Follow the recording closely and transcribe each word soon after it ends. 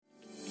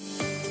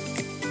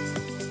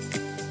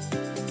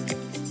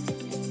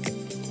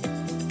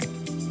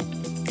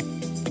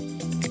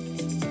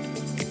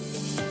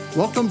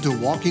Welcome to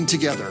Walking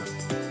Together,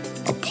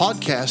 a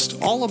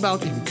podcast all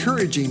about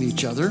encouraging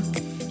each other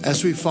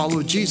as we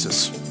follow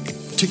Jesus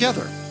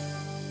together.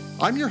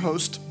 I'm your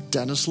host,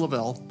 Dennis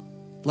Lavelle.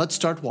 Let's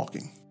start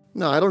walking.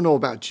 Now, I don't know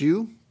about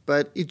you,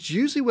 but it's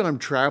usually when I'm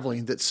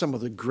traveling that some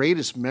of the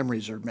greatest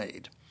memories are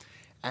made.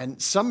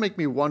 And some make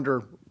me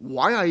wonder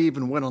why I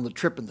even went on the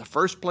trip in the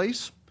first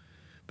place.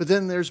 But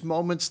then there's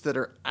moments that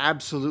are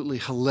absolutely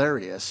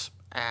hilarious,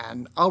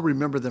 and I'll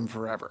remember them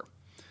forever.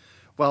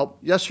 Well,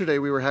 yesterday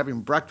we were having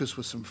breakfast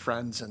with some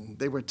friends, and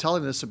they were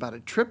telling us about a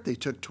trip they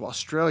took to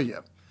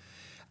Australia.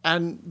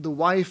 And the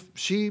wife,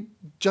 she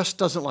just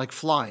doesn't like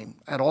flying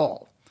at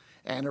all,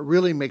 and it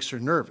really makes her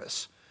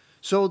nervous.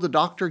 So the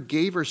doctor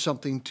gave her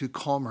something to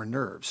calm her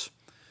nerves.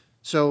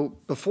 So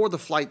before the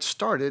flight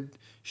started,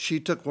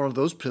 she took one of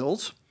those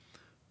pills,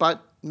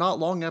 but not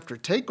long after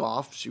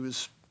takeoff, she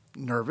was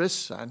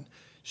nervous, and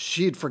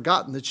she had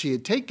forgotten that she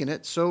had taken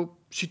it, so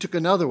she took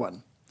another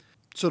one.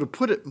 So to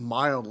put it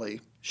mildly,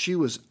 she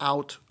was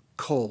out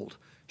cold.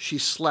 She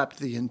slept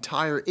the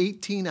entire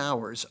 18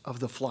 hours of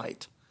the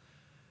flight.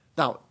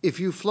 Now, if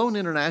you've flown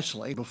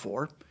internationally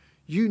before,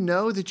 you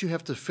know that you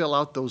have to fill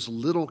out those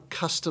little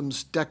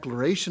customs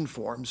declaration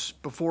forms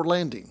before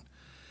landing.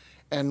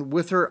 And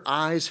with her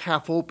eyes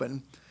half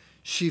open,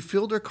 she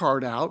filled her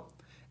card out,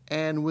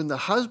 and when the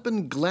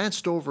husband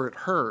glanced over at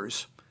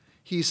hers,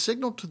 he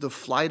signaled to the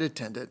flight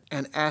attendant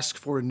and asked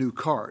for a new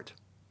card.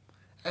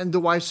 And the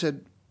wife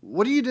said,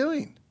 "What are you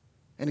doing?"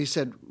 And he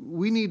said,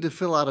 "We need to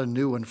fill out a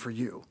new one for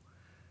you."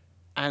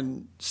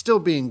 And still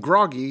being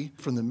groggy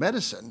from the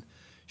medicine,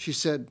 she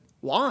said,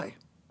 "Why?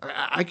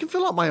 I can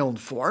fill out my own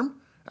form.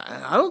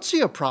 I don't see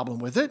a problem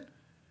with it."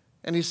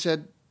 And he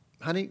said,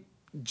 "Honey,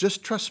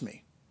 just trust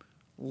me.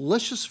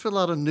 Let's just fill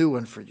out a new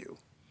one for you."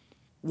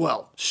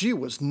 Well, she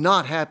was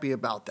not happy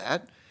about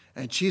that.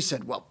 And she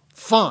said, "Well,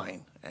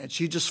 fine." And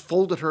she just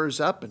folded hers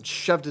up and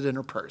shoved it in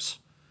her purse.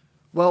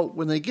 Well,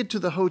 when they get to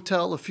the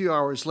hotel a few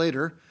hours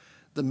later,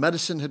 the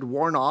medicine had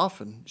worn off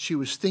and she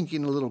was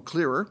thinking a little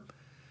clearer.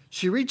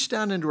 She reached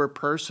down into her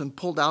purse and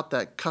pulled out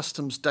that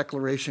customs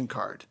declaration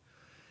card.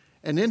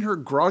 And in her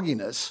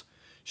grogginess,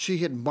 she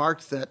had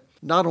marked that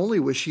not only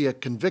was she a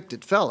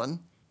convicted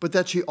felon, but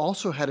that she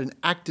also had an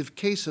active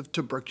case of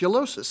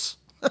tuberculosis.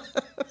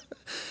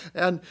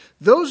 And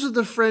those are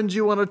the friends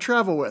you want to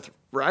travel with,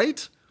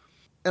 right?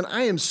 And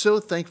I am so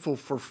thankful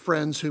for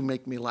friends who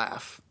make me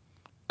laugh.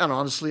 And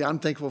honestly, I'm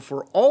thankful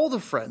for all the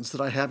friends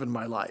that I have in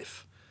my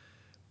life.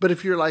 But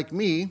if you're like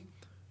me,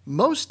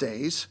 most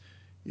days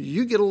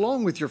you get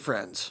along with your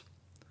friends.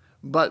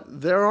 But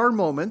there are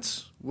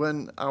moments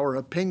when our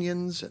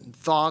opinions and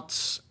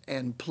thoughts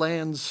and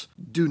plans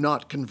do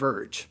not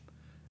converge.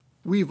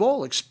 We've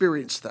all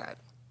experienced that.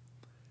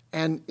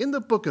 And in the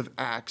book of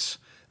Acts,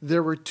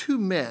 there were two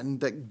men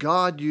that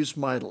God used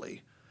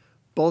mightily.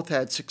 Both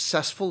had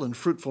successful and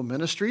fruitful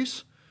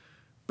ministries,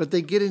 but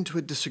they get into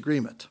a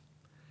disagreement.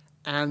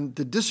 And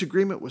the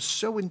disagreement was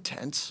so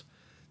intense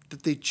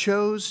that they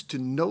chose to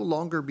no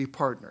longer be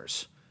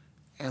partners,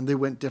 and they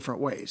went different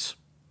ways.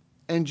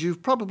 And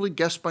you've probably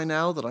guessed by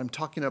now that I'm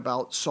talking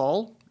about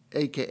Saul,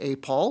 aka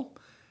Paul,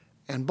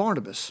 and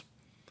Barnabas.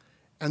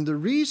 And the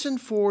reason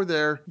for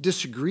their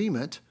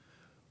disagreement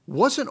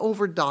wasn't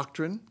over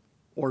doctrine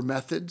or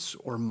methods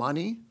or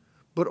money,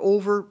 but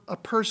over a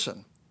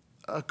person,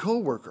 a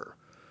co-worker,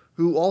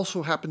 who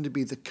also happened to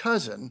be the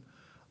cousin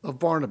of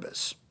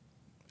Barnabas.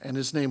 And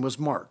his name was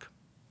Mark,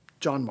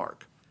 John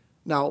Mark.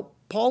 Now,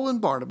 Paul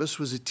and Barnabas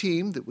was a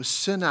team that was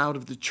sent out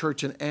of the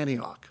church in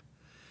Antioch.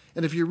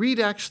 And if you read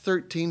Acts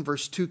 13,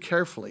 verse 2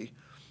 carefully,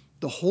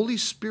 the Holy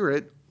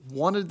Spirit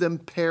wanted them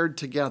paired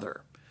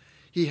together.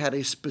 He had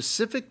a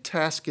specific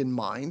task in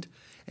mind,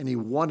 and he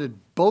wanted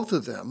both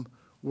of them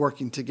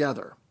working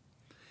together.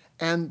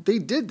 And they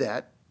did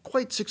that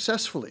quite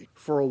successfully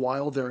for a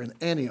while there in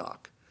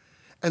Antioch.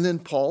 And then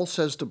Paul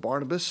says to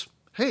Barnabas,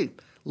 "Hey,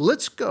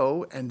 let's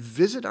go and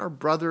visit our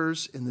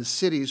brothers in the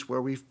cities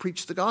where we've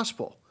preached the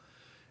gospel."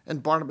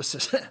 And Barnabas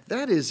says,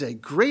 "That is a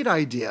great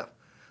idea.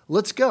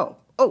 Let's go.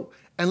 Oh,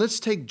 and let's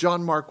take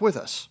John Mark with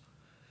us."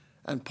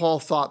 And Paul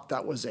thought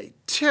that was a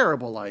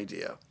terrible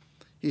idea.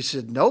 He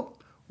said,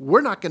 "Nope,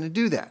 we're not going to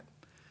do that,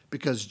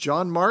 because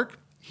John Mark,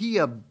 he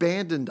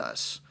abandoned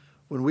us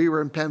when we were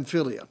in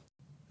Pamphylia."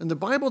 And the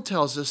Bible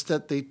tells us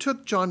that they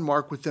took John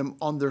Mark with them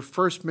on their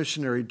first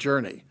missionary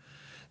journey,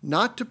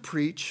 not to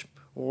preach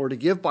or to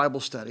give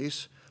Bible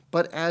studies,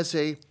 but as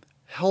a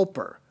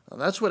helper. Now,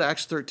 that's what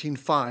Acts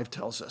 13:5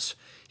 tells us.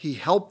 He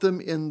helped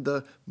them in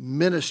the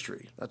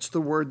ministry. That's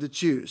the word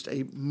that's used,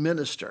 a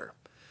minister.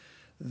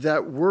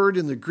 That word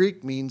in the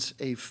Greek means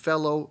a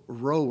fellow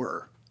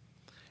rower.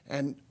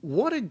 And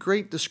what a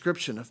great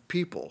description of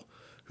people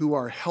who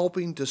are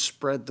helping to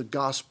spread the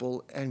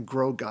gospel and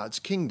grow God's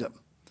kingdom.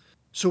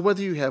 So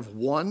whether you have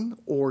one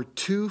or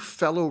two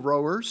fellow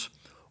rowers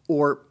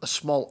or a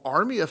small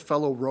army of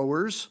fellow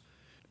rowers,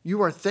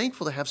 you are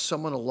thankful to have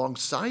someone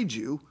alongside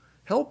you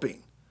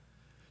helping.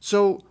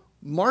 So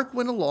Mark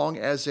went along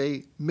as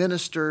a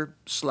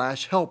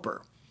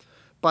minister/helper,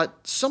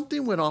 but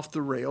something went off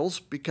the rails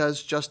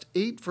because just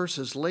 8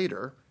 verses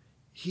later,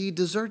 he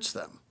deserts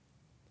them.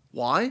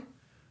 Why?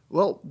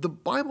 Well, the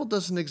Bible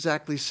doesn't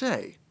exactly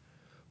say,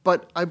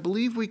 but I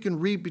believe we can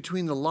read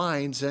between the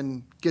lines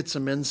and get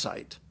some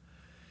insight.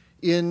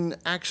 In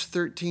Acts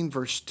 13,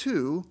 verse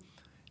 2,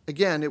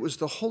 again, it was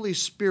the Holy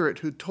Spirit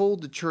who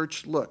told the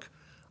church, look,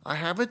 I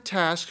have a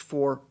task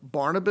for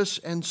Barnabas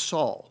and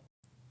Saul.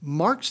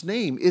 Mark's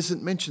name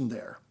isn't mentioned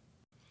there.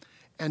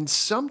 And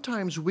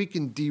sometimes we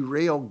can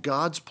derail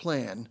God's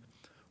plan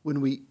when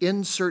we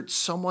insert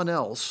someone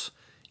else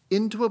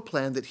into a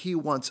plan that he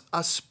wants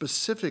us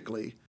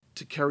specifically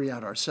to carry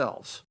out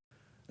ourselves.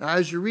 Now,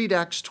 as you read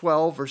Acts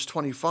 12, verse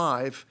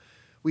 25,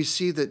 we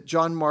see that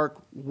John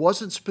Mark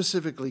wasn't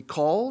specifically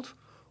called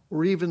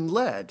or even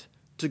led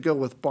to go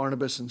with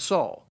Barnabas and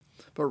Saul,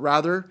 but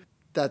rather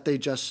that they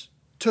just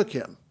took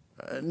him,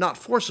 not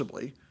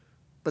forcibly,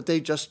 but they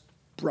just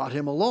brought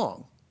him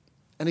along.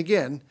 And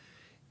again,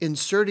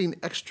 inserting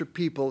extra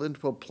people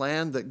into a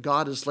plan that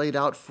God has laid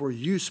out for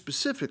you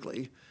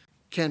specifically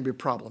can be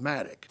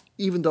problematic,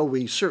 even though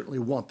we certainly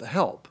want the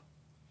help.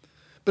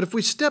 But if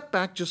we step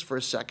back just for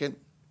a second,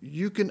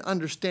 you can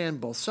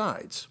understand both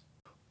sides.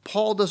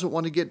 Paul doesn't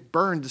want to get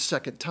burned a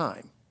second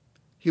time.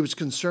 He was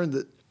concerned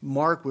that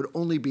Mark would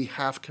only be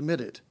half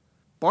committed.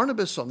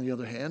 Barnabas, on the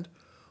other hand,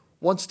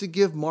 wants to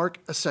give Mark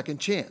a second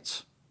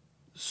chance.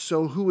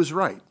 So who was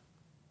right,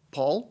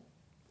 Paul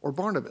or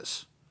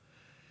Barnabas?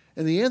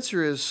 And the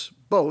answer is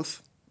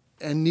both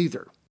and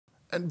neither.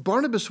 And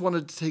Barnabas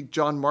wanted to take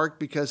John Mark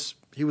because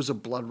he was a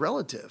blood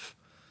relative.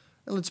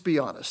 And let's be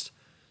honest,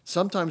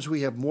 sometimes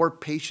we have more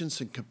patience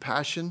and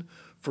compassion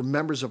for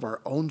members of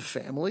our own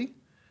family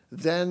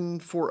than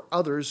for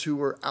others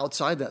who are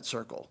outside that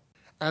circle.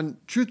 And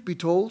truth be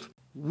told,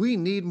 we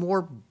need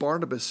more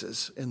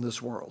Barnabases in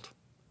this world.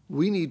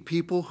 We need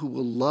people who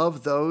will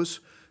love those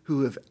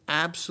who have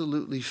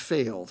absolutely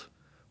failed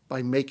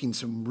by making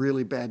some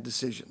really bad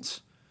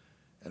decisions.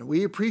 And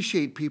we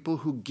appreciate people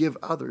who give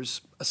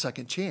others a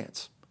second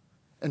chance.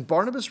 And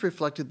Barnabas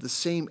reflected the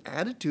same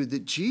attitude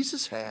that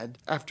Jesus had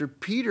after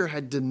Peter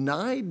had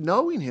denied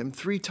knowing him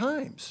 3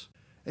 times.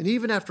 And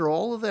even after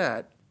all of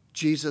that,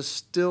 Jesus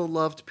still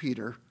loved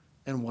Peter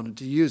and wanted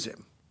to use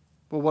him.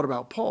 Well, what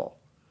about Paul?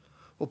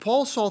 Well,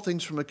 Paul saw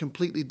things from a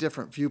completely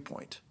different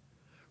viewpoint.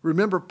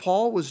 Remember,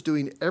 Paul was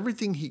doing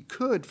everything he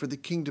could for the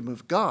kingdom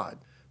of God,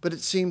 but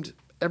it seemed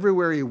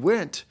everywhere he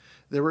went,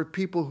 there were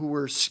people who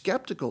were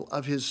skeptical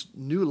of his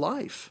new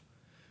life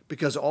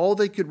because all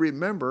they could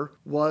remember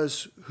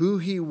was who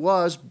he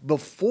was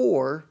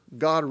before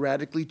God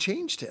radically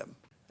changed him.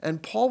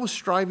 And Paul was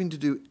striving to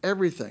do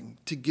everything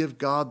to give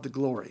God the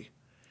glory.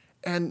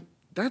 And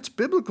that's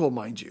biblical,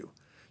 mind you.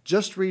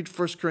 Just read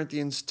 1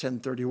 Corinthians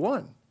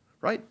 10:31,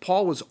 right?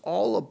 Paul was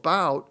all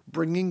about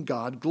bringing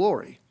God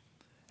glory.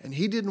 And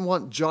he didn't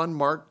want John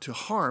Mark to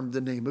harm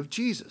the name of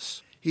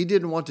Jesus. He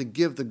didn't want to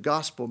give the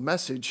gospel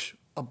message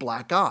a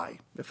black eye,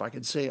 if I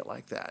could say it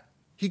like that.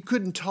 He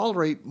couldn't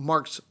tolerate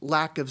Mark's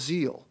lack of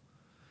zeal.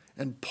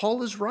 And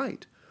Paul is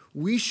right.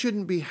 We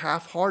shouldn't be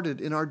half-hearted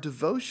in our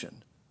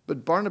devotion.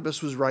 But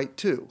Barnabas was right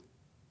too.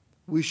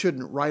 We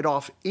shouldn't write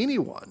off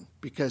anyone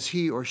because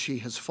he or she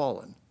has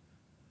fallen.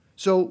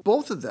 So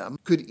both of them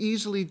could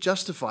easily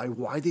justify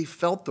why they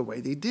felt the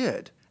way they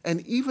did.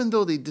 And even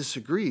though they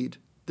disagreed,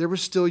 there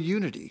was still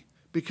unity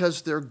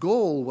because their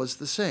goal was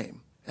the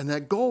same. And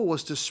that goal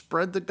was to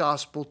spread the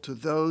gospel to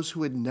those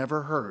who had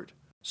never heard.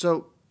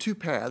 So 2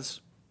 paths,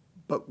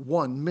 but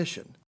 1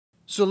 mission.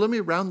 So let me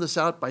round this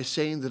out by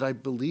saying that I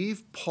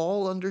believe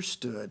Paul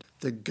understood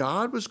that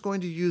God was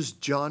going to use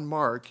John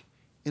Mark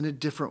in a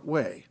different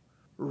way,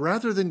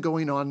 rather than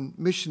going on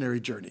missionary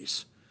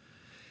journeys.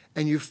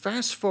 And you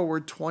fast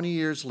forward 20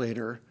 years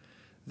later,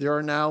 there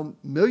are now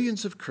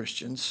millions of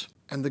Christians,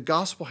 and the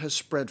gospel has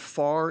spread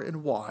far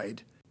and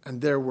wide,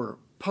 and there were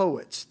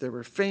poets, there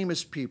were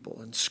famous people,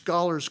 and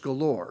scholars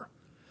galore.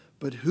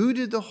 But who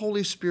did the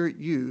Holy Spirit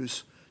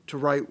use to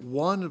write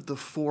one of the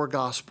 4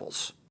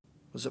 Gospels?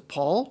 Was it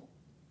Paul?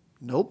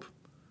 Nope.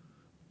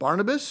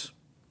 Barnabas?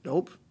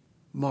 Nope.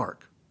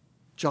 Mark.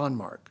 John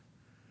Mark.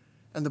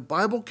 And the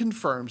Bible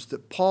confirms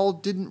that Paul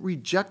didn't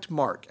reject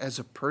Mark as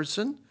a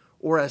person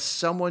or as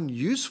someone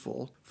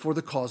useful for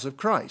the cause of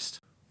Christ.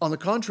 On the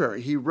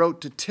contrary, he wrote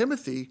to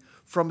Timothy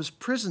from his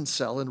prison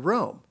cell in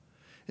Rome.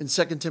 In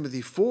 2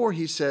 Timothy 4,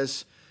 he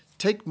says,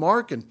 "Take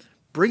Mark and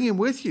bring him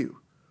with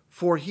you,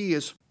 for he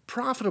is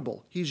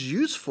profitable. He's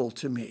useful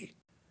to me."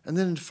 And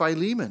then in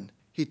Philemon,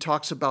 he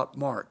talks about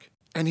Mark,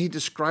 and he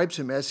describes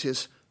him as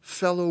his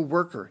fellow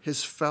worker,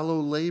 his fellow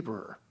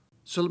laborer.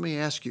 So let me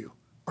ask you,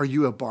 are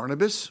you a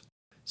Barnabas?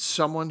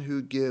 Someone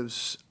who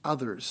gives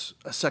others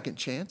a second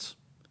chance?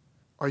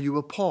 Are you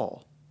a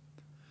Paul?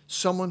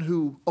 Someone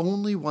who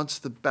only wants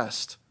the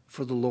best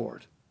for the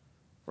Lord?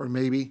 Or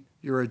maybe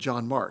you're a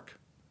John Mark.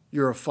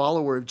 You're a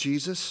follower of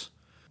Jesus,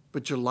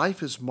 but your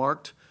life is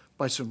marked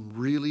by some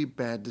really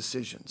bad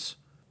decisions.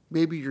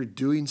 Maybe you're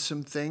doing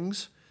some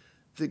things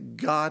that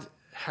God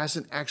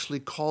hasn't actually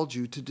called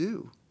you to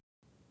do.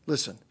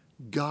 Listen,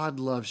 God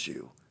loves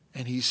you,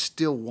 and he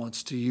still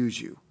wants to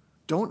use you.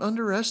 Don't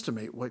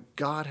underestimate what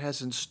God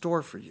has in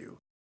store for you.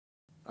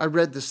 I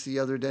read this the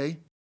other day.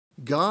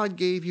 God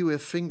gave you a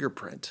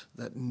fingerprint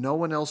that no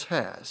one else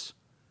has,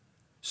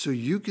 so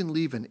you can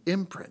leave an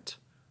imprint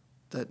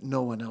that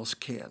no one else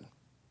can.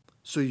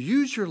 So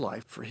use your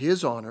life for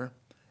His honor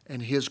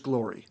and His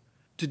glory,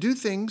 to do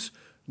things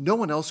no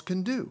one else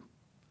can do,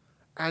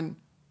 and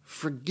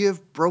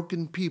forgive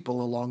broken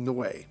people along the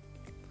way,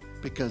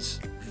 because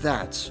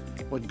that's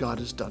what God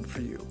has done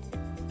for you.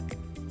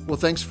 Well,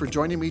 thanks for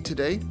joining me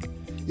today.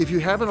 If you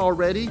haven't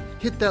already,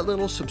 hit that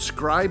little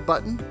subscribe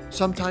button.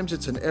 Sometimes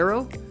it's an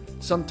arrow,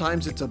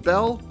 sometimes it's a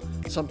bell,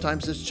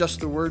 sometimes it's just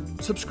the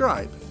word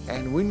subscribe.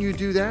 And when you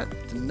do that,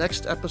 the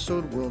next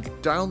episode will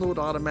download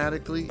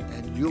automatically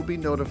and you'll be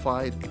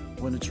notified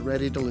when it's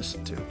ready to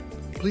listen to.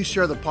 Please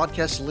share the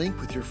podcast link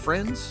with your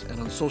friends and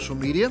on social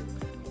media.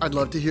 I'd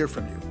love to hear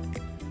from you.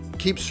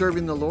 Keep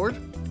serving the Lord,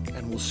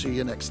 and we'll see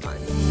you next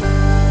time.